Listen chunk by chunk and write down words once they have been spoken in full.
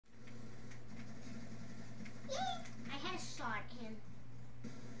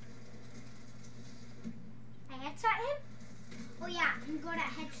good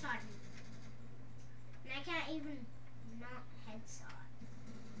at headshotting. And I can't even not headshot.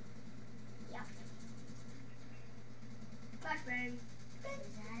 Yep. Flashbang. Is that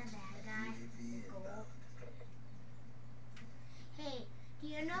a bad guy? Goal. Hey, do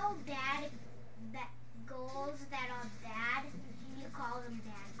you know bad goals that are bad? You call them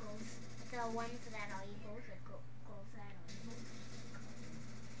bad goals. The ones that are evil, the goals that are evil.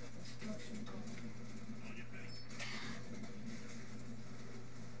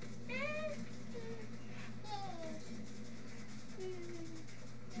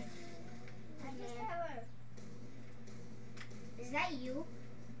 Is that you?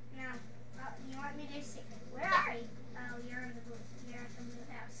 No. You want me to see? Where are you? Oh, you're in the blue. You're at the blue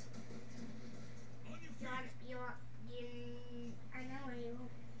house. I know where you are.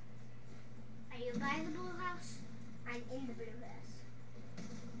 Are you by the blue house? I'm in the blue house.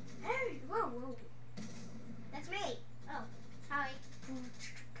 Hey! Whoa, whoa. That's me. Oh, sorry.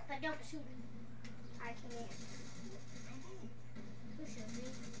 But don't shoot me. I can't. Who should me?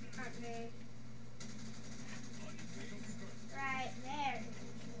 Not me. Right there.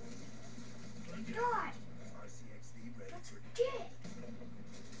 God! That's dick!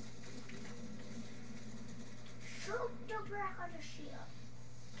 Shoot the brick on the shield.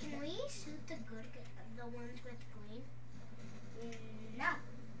 Can we shoot the ones with green? No.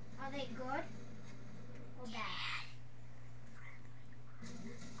 Are they good or bad?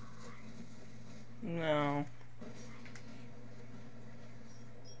 No.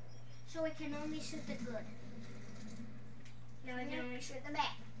 So we can only shoot the good. No, we can only shoot the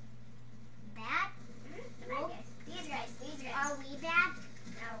bad. Bad? The bad guys. These guys. Are we bad?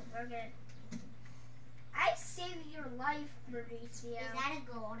 No, we're good. I saved your life, Mauricio. Is that a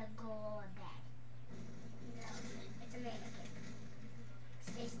goal or a bad? No, it's a mannequin.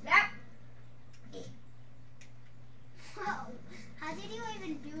 Stay stuck. Whoa! How did you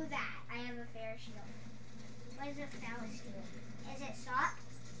even do that? I have a fair shield. What is a phallic shield? Is it shot?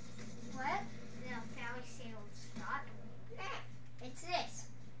 What? The phallic shield shot? Nah, it's this.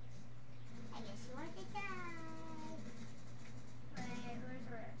 I guess you want to die. Wait, where's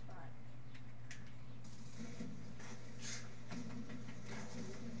the red spot?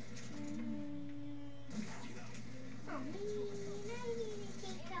 Oh, man, I need to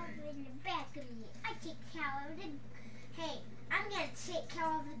take cover in the back of me. I take care of the... Hey, I'm going to take care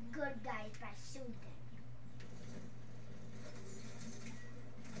of the good guys by shooting.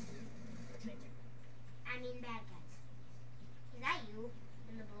 I mean bad guys. Is that you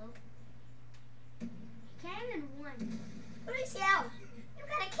in the blue? I can't even win. Mauricio, you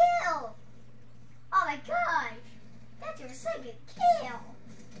got a kill! Oh my gosh! That's your second kill!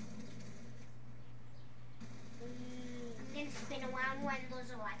 I'm going to spin around when those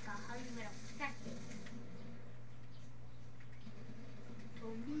are like 150.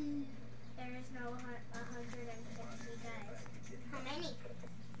 There is no 150 guys. How many?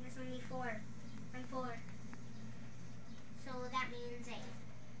 There's only 4. I'm 4. So that means 8.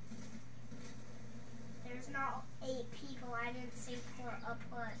 There's not 8 people. I didn't say 4 a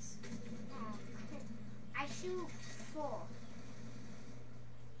plus. Oh, I shoot 4.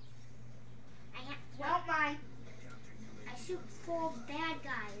 Don't mind. I shoot 4 bad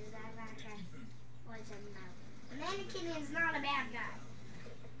guys. That wasn't about. The mannequin is not a bad guy.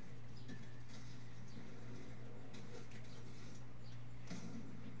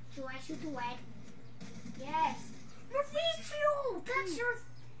 Do I shoot the red? Yes. Mauricio! That's your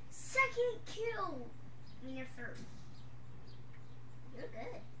second kill. I mean your third. You're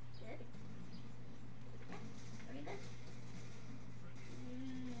good. Good. Yeah, pretty good.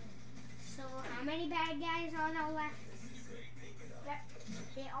 So how many bad guys are there left?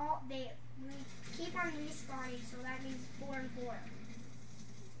 We keep on respawning, so that means 4 and 4.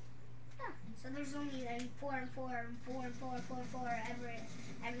 Huh. So there's only 4 and 4 and 4 and 4 and 4 and 4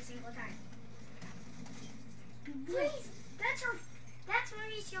 every single time. Please, that's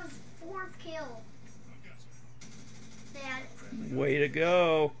Mauricio's 4th kill. Dad. Way to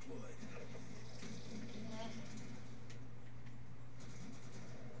go.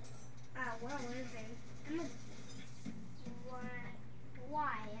 We're losing.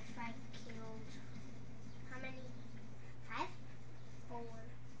 Why if I killed how many? 5? 4.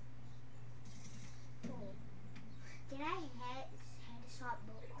 4. Did I headshot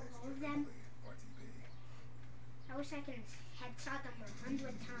all of them? I wish I could headshot them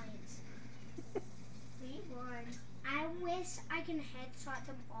 100 times. We won. I wish I can headshot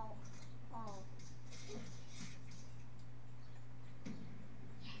them all.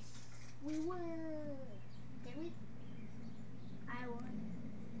 Yes. We won. Did we? I won.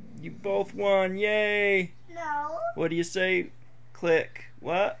 You both won. Yay. No. What do you say, click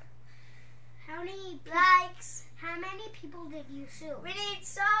what? How many Likes. How many people did you sue? We need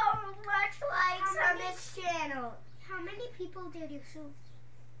so much likes on this channel. How many people did you sue?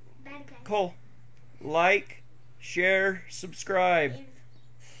 Bad guys. Cole. Like, share, subscribe.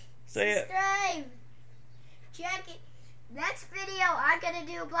 Say it. Subscribe. Check it. Next video, I'm gonna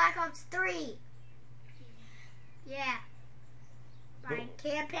do Black Ops 3. Yeah. My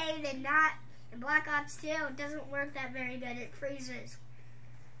campaign and not in Black Ops 2. It doesn't work that very good. It freezes.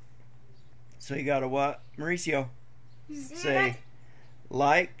 So you gotta what? Mauricio. See you Say next-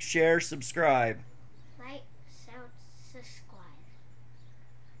 like, share, subscribe. Like, subscribe.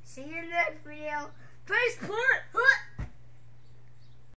 See you in the next video. Face plant.